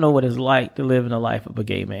 but you don't know what it's like to live in the life of a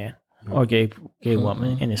gay man or gay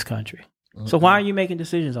woman in this country. So why are you making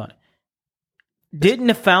decisions on it? Didn't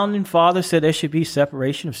the founding fathers say there should be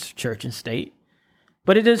separation of church and state?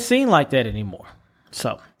 But it doesn't seem like that anymore.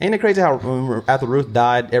 So ain't it crazy how after Ruth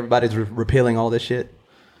died, everybody's repealing all this shit?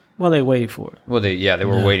 Well, they waited for it. Well, they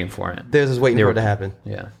were waiting for it. They're just waiting for it to happen.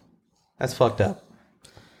 Yeah. That's fucked up.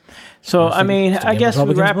 So, I mean, I guess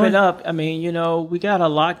we wrap it up. I mean, we got a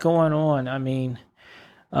lot going on. I mean,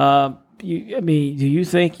 do you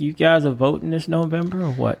think you guys are voting this November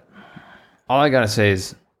or what? All I gotta say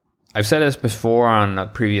is, I've said this before on a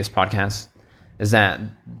previous podcast, is that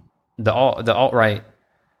the alt-right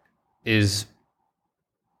is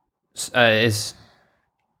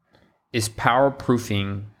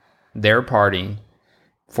power-proofing their party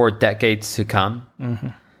for decades to come. Mm-hmm.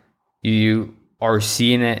 You are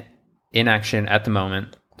seeing it in action at the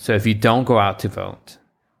moment. So if you don't go out to vote,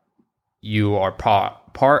 you are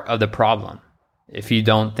part of the problem. If you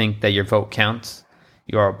don't think that your vote counts,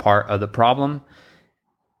 you are a part of the problem.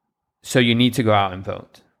 So you need to go out and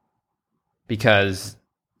vote, because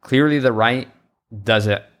clearly the right does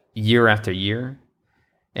it year after year.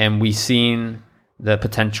 And we've seen the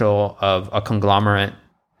potential of a conglomerate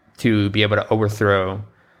to be able to overthrow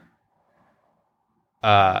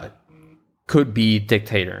could be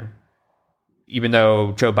dictator, even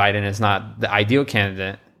though Joe Biden is not the ideal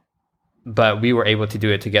candidate, but we were able to do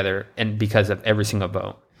it together, and because of every single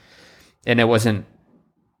vote. And it was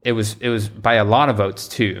by a lot of votes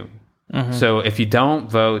too. Mm-hmm. So if you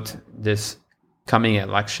don't vote this coming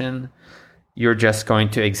election, you're just going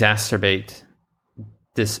to exacerbate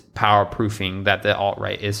this power proofing that the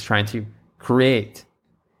alt-right is trying to create.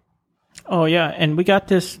 Oh yeah, and we got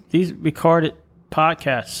these recorded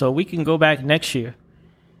podcasts, so we can go back next year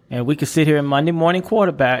and we can sit here in Monday Morning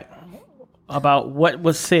Quarterback about what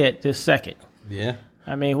was said this second. Yeah.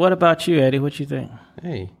 I mean, what about you, Eddie? What you think?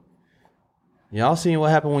 Hey, y'all seen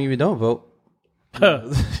what happened when you don't vote?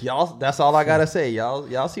 Y'all, that's all I gotta say.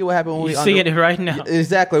 Y'all see what happened when we see it right now.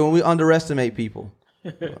 Exactly, when we underestimate people.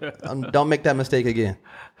 Don't make that mistake again,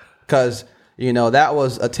 because that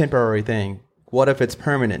was a temporary thing. What if it's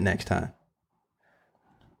permanent next time?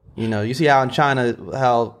 You see how in China,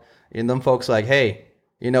 them folks like, hey,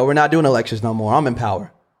 we're not doing elections no more. I'm in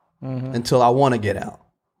power until I want to get out.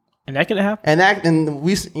 And that could happen. And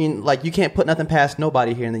you can't put nothing past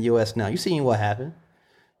nobody here in the U.S. now. You seen what happened?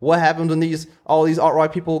 What happens when all these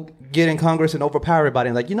alt-right people get in Congress and overpower everybody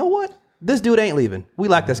and like, you know what? This dude ain't leaving. We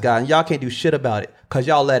like this guy, and y'all can't do shit about it because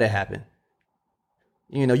y'all let it happen.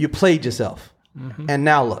 You played yourself. Mm-hmm. And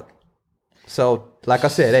now look. So, like I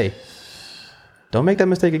said, hey, don't make that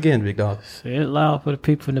mistake again, big dog. Say it loud for the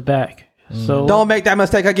people in the back. So don't make that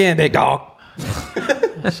mistake again, big dog.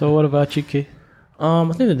 So what about you, Keith? I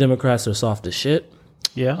think the Democrats are soft as shit.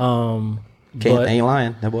 Yeah. Ain't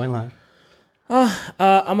lying. That boy ain't lying. I'm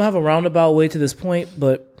gonna have a roundabout way to this point,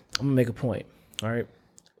 but I'm gonna make a point. All right.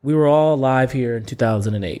 We were all live here in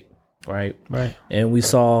 2008, right? Right. And we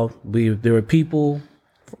saw there were people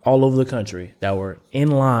all over the country that were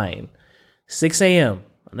in line, 6 a.m.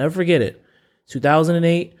 I'll never forget it.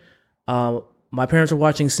 2008. My parents were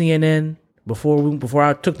watching CNN before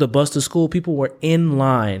I took the bus to school. People were in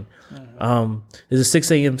line. It's a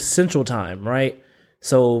 6 a.m. Central Time, right?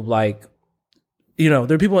 So there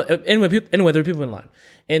are people anyway. There are people in line,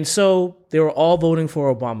 and so they were all voting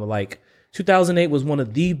for Obama. 2008 was one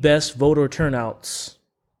of the best voter turnouts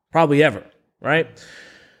probably ever, right?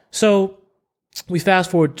 So we fast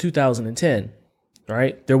forward to 2010,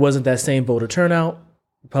 right? There wasn't that same voter turnout.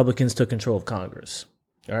 Republicans took control of Congress,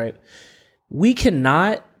 all right? We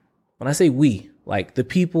cannot, when I say we, the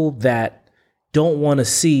people that don't want to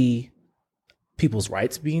see people's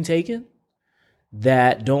rights being taken,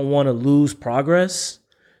 that don't want to lose progress,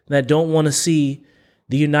 that don't want to see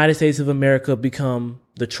the United States of America become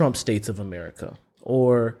the Trump states of America,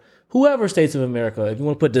 or whoever states of America. If you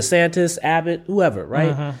want to put DeSantis, Abbott, whoever, right?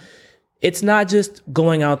 Uh-huh. It's not just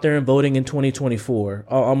going out there and voting in 2024.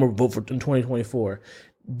 I'm going to vote in 2024.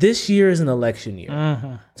 This year is an election year.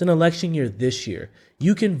 Uh-huh. It's an election year this year.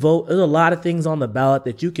 You can vote. There's a lot of things on the ballot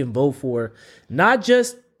that you can vote for, not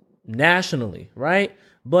just nationally, right?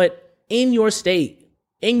 But in your state,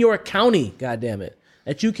 in your county, goddammit,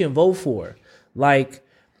 that you can vote for.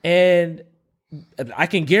 And I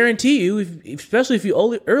can guarantee you, especially if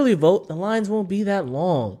you early vote, the lines won't be that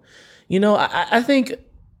long. I think,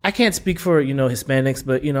 I can't speak for, Hispanics,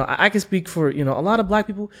 but, I can speak for, a lot of black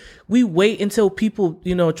people. We wait until people,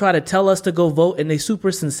 try to tell us to go vote and they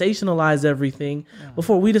super sensationalize everything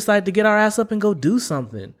before we decide to get our ass up and go do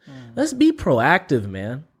something. Let's be proactive,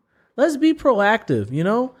 man. Let's be proactive,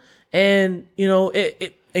 and,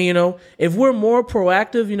 if we're more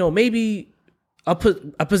proactive, maybe a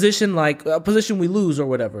position we lose or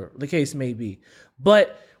whatever the case may be,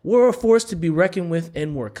 but we're a force to be reckoned with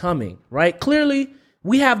and we're coming, right? Clearly,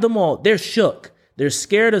 we have them all. They're shook. They're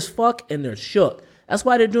scared as fuck and they're shook. That's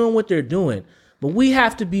why they're doing what they're doing. But we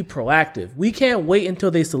have to be proactive. We can't wait until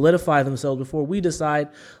they solidify themselves before we decide,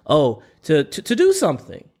 to do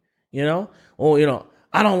something. you know? Or, you know,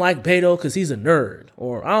 I don't like Beto because he's a nerd.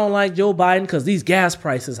 Or I don't like Joe Biden because these gas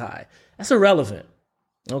prices high. That's irrelevant.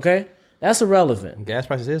 Okay? That's irrelevant. Gas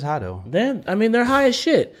prices is high though. Then, I mean, they're high as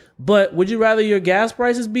shit. But would you rather your gas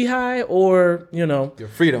prices be high or, you know... Your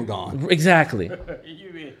freedom gone. Exactly.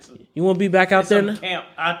 You want to be back out there in the camp,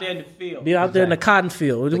 out there in the field. Be out there in the cotton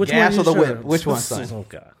field. Which gas or the whip? Which one, son? Oh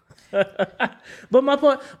God. But my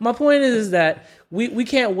point is that we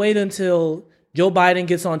can't wait until Joe Biden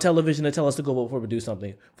gets on television to tell us to go vote before we do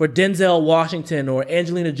something. For Denzel Washington or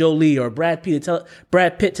Angelina Jolie or Brad Pitt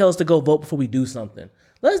tell us to go vote before we do something.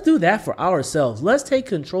 Let's do that for ourselves. Let's take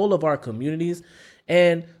control of our communities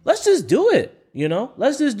and let's just do it. You know,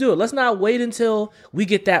 let's just do it. Let's not wait until we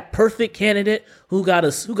get that perfect candidate who got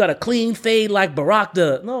a clean fade like Barack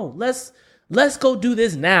does. No, let's go do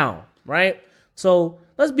this now, right? So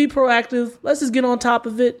let's be proactive. Let's just get on top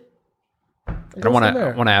of it. I want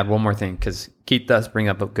to add one more thing because Keith does bring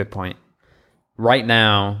up a good point. Right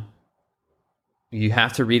now, you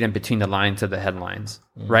have to read in between the lines of the headlines.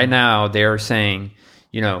 Mm-hmm. Right now, they're saying,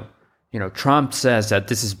 you know, Trump says that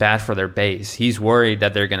this is bad for their base. He's worried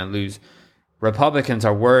that they're going to lose. Republicans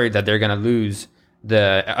are worried that they're going to lose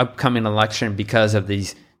the upcoming election because of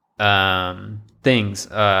these things,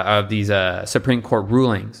 of these Supreme Court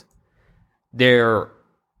rulings. They're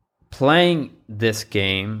playing this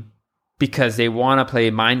game because they want to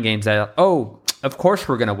play mind games that, oh, of course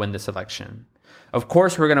we're going to win this election. Of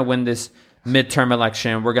course we're going to win this midterm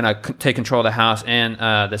election. We're going to take control of the House and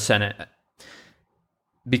the Senate.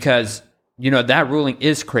 Because, you know, that ruling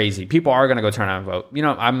is crazy. People are going to go turn out and vote. You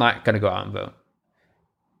know, I'm not going to go out and vote.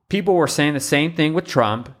 People were saying the same thing with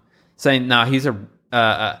Trump, saying, no, he's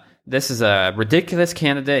this is a ridiculous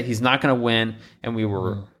candidate. He's not going to win. And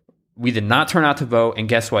we did not turn out to vote. And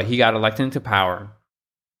guess what? He got elected into power.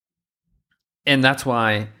 And that's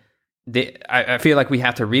why I feel like we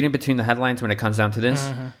have to read in between the headlines when it comes down to this.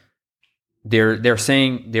 Mm-hmm. They're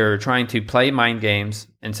saying, they're trying to play mind games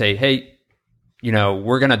and say, hey, you know,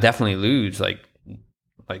 we're going to definitely lose. Like,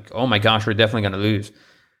 oh my gosh, we're definitely going to lose.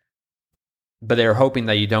 But they're hoping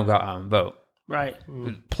that you don't go out and vote. Right.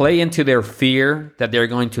 Play into their fear that they're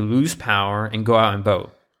going to lose power and go out and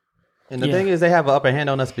vote. And the thing is, they have an upper hand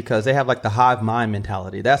on us because they have like the hive mind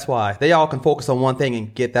mentality. That's why they all can focus on one thing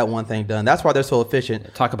and get that one thing done. That's why they're so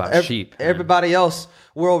efficient. Talk about sheep. Everybody else,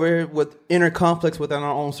 we're over here with inner conflicts within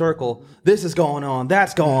our own circle. This is going on.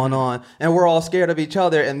 That's going on. And we're all scared of each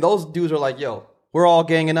other. And those dudes are like, yo, we're all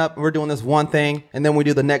ganging up. We're doing this one thing. And then we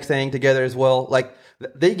do the next thing together as well. Like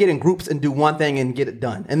they get in groups and do one thing and get it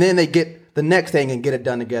done. And then they get the next thing and get it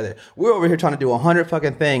done together. We're over here trying to do 100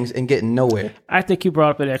 fucking things and getting nowhere. I think you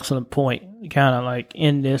brought up an excellent point, kind of like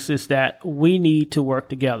in this, is that we need to work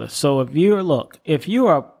together. So if you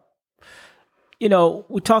are, you know,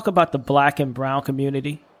 we talk about the black and brown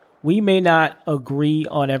community. We may not agree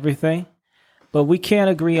on everything, but we can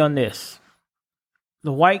agree on this.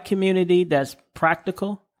 The white community that's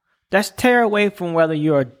practical, that's tear away from whether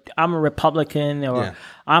I'm a Republican or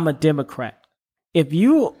I'm a Democrat. If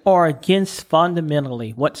you are against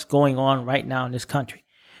fundamentally what's going on right now in this country,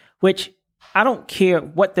 which I don't care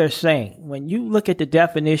what they're saying. When you look at the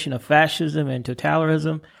definition of fascism and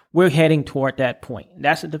totalitarianism, we're heading toward that point.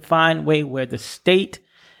 That's a defined way where the state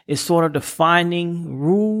is sort of defining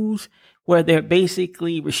rules where they're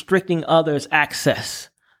basically restricting others' access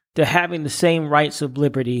to having the same rights of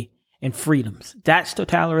liberty and freedoms. That's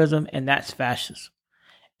totalitarianism and that's fascism.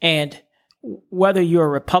 And whether you're a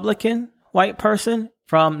Republican white person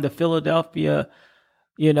from the Philadelphia,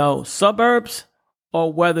 suburbs,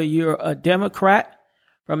 or whether you're a Democrat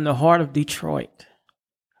from the heart of Detroit,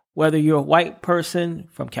 whether you're a white person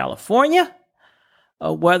from California,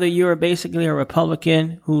 or whether you're basically a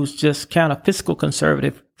Republican who's just kind of fiscal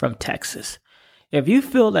conservative from Texas. If you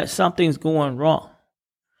feel that something's going wrong,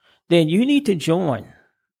 then you need to join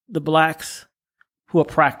the blacks who are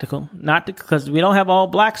practical, because we don't have all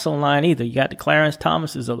blacks online either. You got the Clarence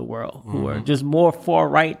Thomases of the world who are just more far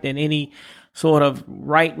right than any sort of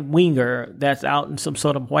right winger that's out in some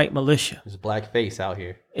sort of white militia. There's black face out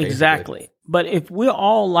here. Exactly. Basically. But if we're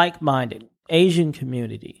all like-minded, Asian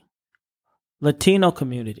community, Latino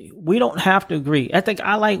community, we don't have to agree. I think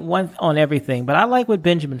I like one on everything, but I like what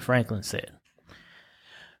Benjamin Franklin said.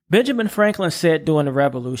 Benjamin Franklin said during the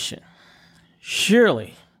Revolution,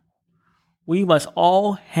 surely we must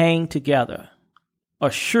all hang together,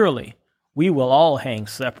 or surely we will all hang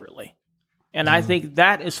separately. And I think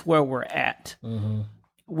that is where we're at. Mm-hmm.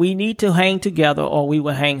 We need to hang together or we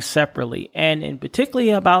will hang separately. And in particularly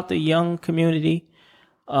about the young community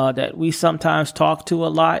that we sometimes talk to a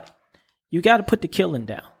lot, you got to put the killing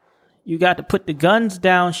down. You got to put the guns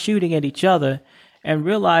down shooting at each other and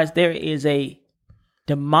realize there is a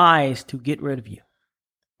demise to get rid of you.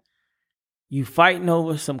 You fighting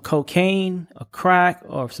over some cocaine, or crack,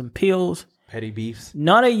 or some pills. Petty beefs.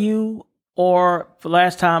 None of you are, for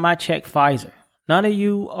last time I checked, Pfizer. None of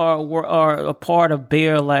you are a part of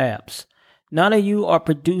Bayer Labs. None of you are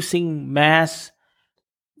producing mass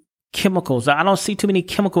chemicals. I don't see too many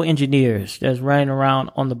chemical engineers that's running around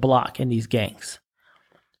on the block in these gangs.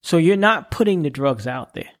 So you're not putting the drugs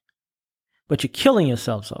out there, but you're killing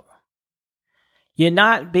yourselves over. You're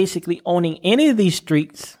not basically owning any of these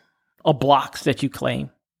streets or blocks that you claim,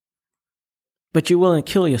 but you're willing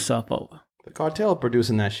to kill yourself over. The cartel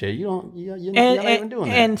producing that shit. You're not even doing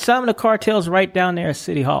that. And some of the cartels right down there at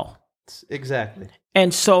City Hall. Exactly.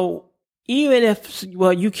 And so even if,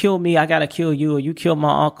 well, you kill me, I got to kill you, or you killed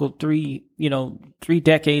my uncle 3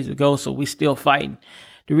 decades ago, so we still fighting.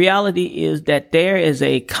 The reality is that there is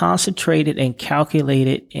a concentrated and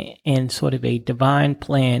calculated and sort of a divine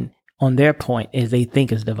plan on their point, as they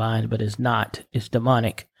think is divine, but it's not. It's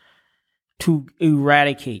demonic, to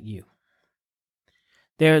eradicate you.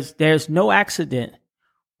 There's no accident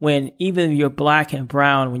when even you're black and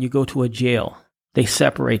brown, when you go to a jail, they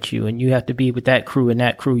separate you and you have to be with that crew and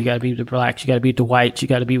that crew. You got to be with the blacks. You got to be with the whites. You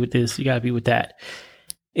got to be with this. You got to be with that.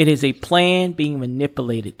 It is a plan being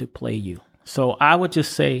manipulated to play you. So I would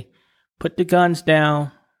just say, put the guns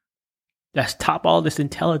down. That's top all this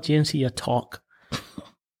intelligentsia talk.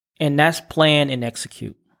 And that's plan and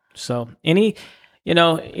execute. So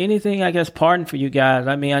anything, I guess, pardon for you guys.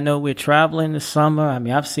 I mean, I know we're traveling this summer. I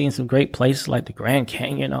mean, I've seen some great places like the Grand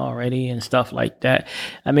Canyon already and stuff like that.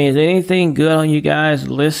 I mean, is there anything good on you guys'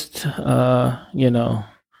 list, for I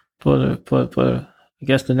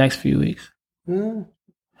guess the next few weeks? I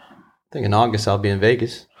think in August I'll be in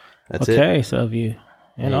Vegas. That's it. Okay, so if you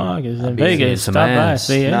in August in Vegas, stop by.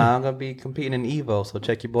 See, Nah, I'm going to be competing in Evo, so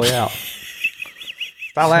check your boy out.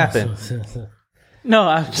 Stop laughing. No,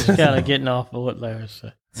 I'm just kind of getting off of what Larry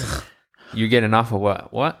said. You're getting off of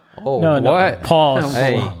what? What? Oh, no, what? Pause.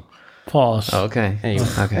 Hey. Pause. Oh, okay. Hey,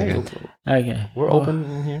 Okay. Good. Okay. We're open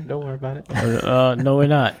in here. Don't worry about it. No, we're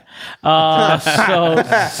not.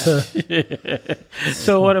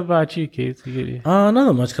 So what about you, Keith?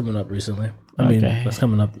 Nothing much coming up recently. I mean, what's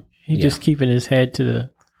coming up? He's just keeping his head to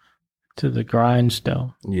the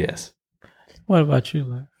grindstone. Yes. What about you,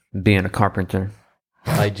 Larry? Being a carpenter.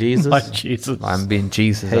 Like Jesus? Like Jesus. I'm being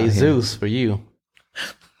Jesus. Jesus for you.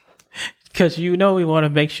 Because we want to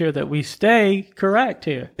make sure that we stay correct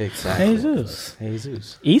here. Exactly.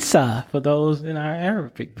 Jesus. Isa for those in our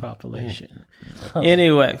Arabic population.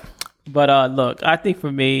 Anyway, but look, I think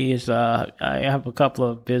for me is I have a couple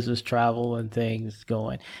of business travel and things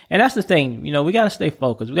going. And that's the thing, we got to stay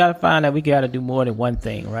focused. We got to find that we got to do more than one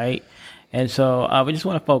thing, right? And so we just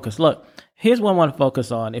want to focus. Look, here's what I want to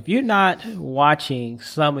focus on. If you're not watching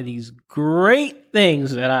some of these great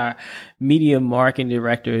things that our media marketing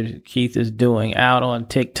director, Keith, is doing out on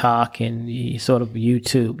TikTok and sort of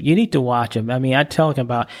YouTube, you need to watch them. I mean, I'm talking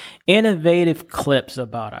about innovative clips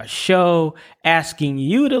about our show, asking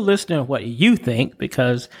you, the listener, what you think,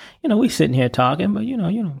 because, we sitting here talking, but,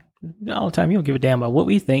 all the time, you don't give a damn about what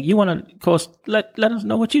we think. You want to, of course, let us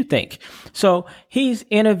know what you think. So he's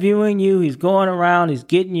interviewing you. He's going around. He's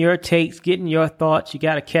getting your takes, getting your thoughts. You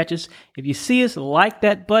got to catch us. If you see us, like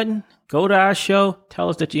that button. Go to our show. Tell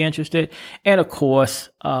us that you're interested. And, of course,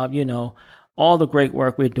 all the great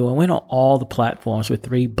work we're doing. We're on all the platforms with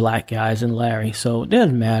 3 black guys and Larry. So it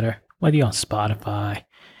doesn't matter whether you're on Spotify,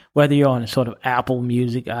 whether you're on sort of Apple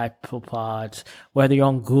Music, Apple Pods, whether you're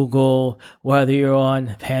on Google, whether you're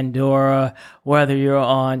on Pandora, whether you're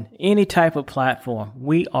on any type of platform,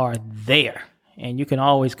 we are there. And you can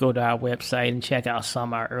always go to our website and check out some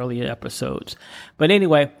of our earlier episodes. But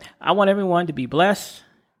anyway, I want everyone to be blessed,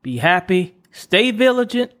 be happy, stay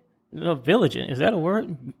vigilant. Vigilant, is that a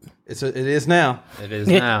word? It is now. It is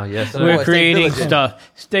now, yes. We're creating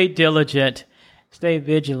stuff. Stay diligent, stay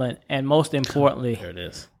vigilant, and most importantly, There it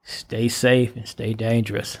is. stay safe and stay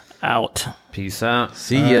dangerous. Out. Peace out.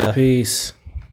 See ya. Peace.